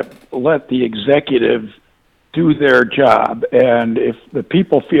got to let the executive do their job, and if the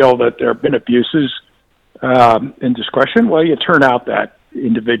people feel that there have been abuses in discretion, well, you turn out that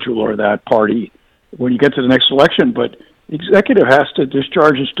individual or that party when you get to the next election. But the executive has to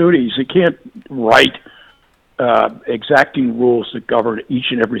discharge its duties. It can't write exacting rules that govern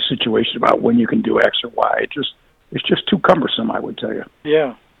each and every situation about when you can do X or Y. It's just too cumbersome, I would tell you.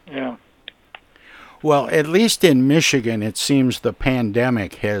 Yeah. Well, at least in Michigan, it seems the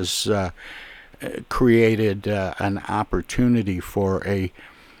pandemic has created an opportunity for a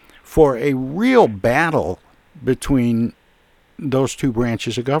real battle between those two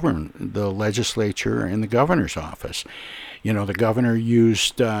branches of government, the legislature and the governor's office. You know, the governor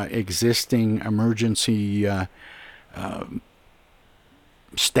used existing emergency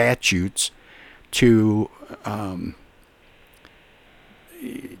statutes to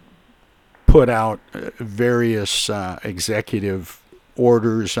put out various executive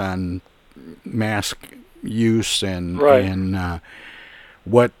orders on mask use and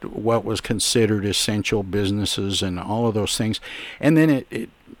what was considered essential businesses and all of those things. And then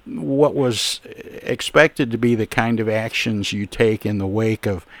what was expected to be the kind of actions you take in the wake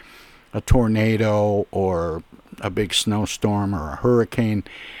of a tornado or a big snowstorm or a hurricane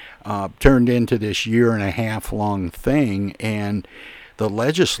turned into this 1.5 year long thing. And the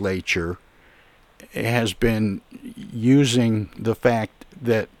legislature has been using the fact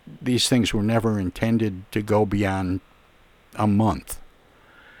that these things were never intended to go beyond a month.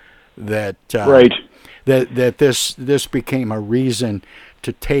 That this became a reason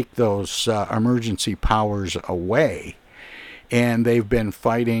to take those emergency powers away, and they've been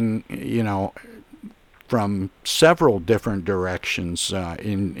fighting, from several different directions.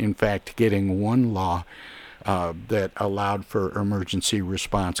 In fact, getting one law that allowed for emergency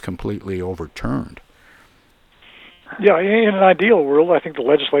response completely overturned. Yeah, in an ideal world, I think the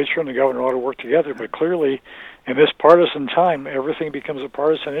legislature and the governor ought to work together, but clearly in this partisan time, everything becomes a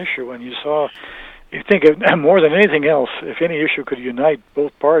partisan issue. And you think more than anything else, if any issue could unite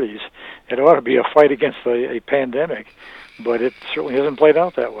both parties, it ought to be a fight against a pandemic. But it certainly hasn't played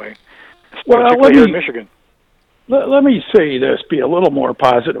out that way, particularly here in Michigan. Let me say this, be a little more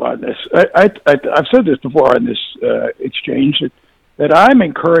positive on this. I've said this before on this exchange, that I'm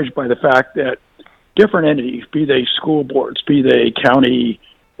encouraged by the fact that different entities, be they school boards, be they county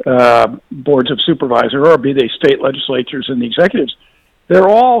boards of supervisor, or be they state legislatures and the executives, they're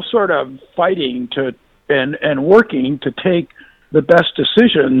all sort of fighting to and working to take the best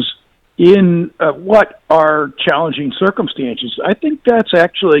decisions in what are challenging circumstances. I think that's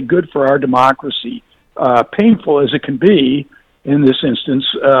actually good for our democracy, painful as it can be in this instance,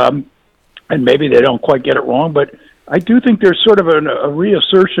 and maybe they don't quite get it wrong, but I do think there's sort of a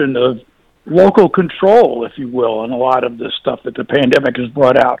reassertion of local control, if you will, in a lot of the stuff that the pandemic has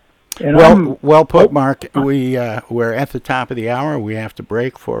brought out. And well put, Mark. We're at the top of the hour. We have to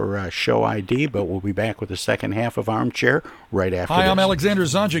break for show ID, but we'll be back with the second half of Armchair right after this. Hi, I'm Alexander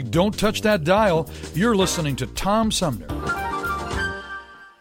Zonjic. Don't touch that dial. You're listening to Tom Sumner.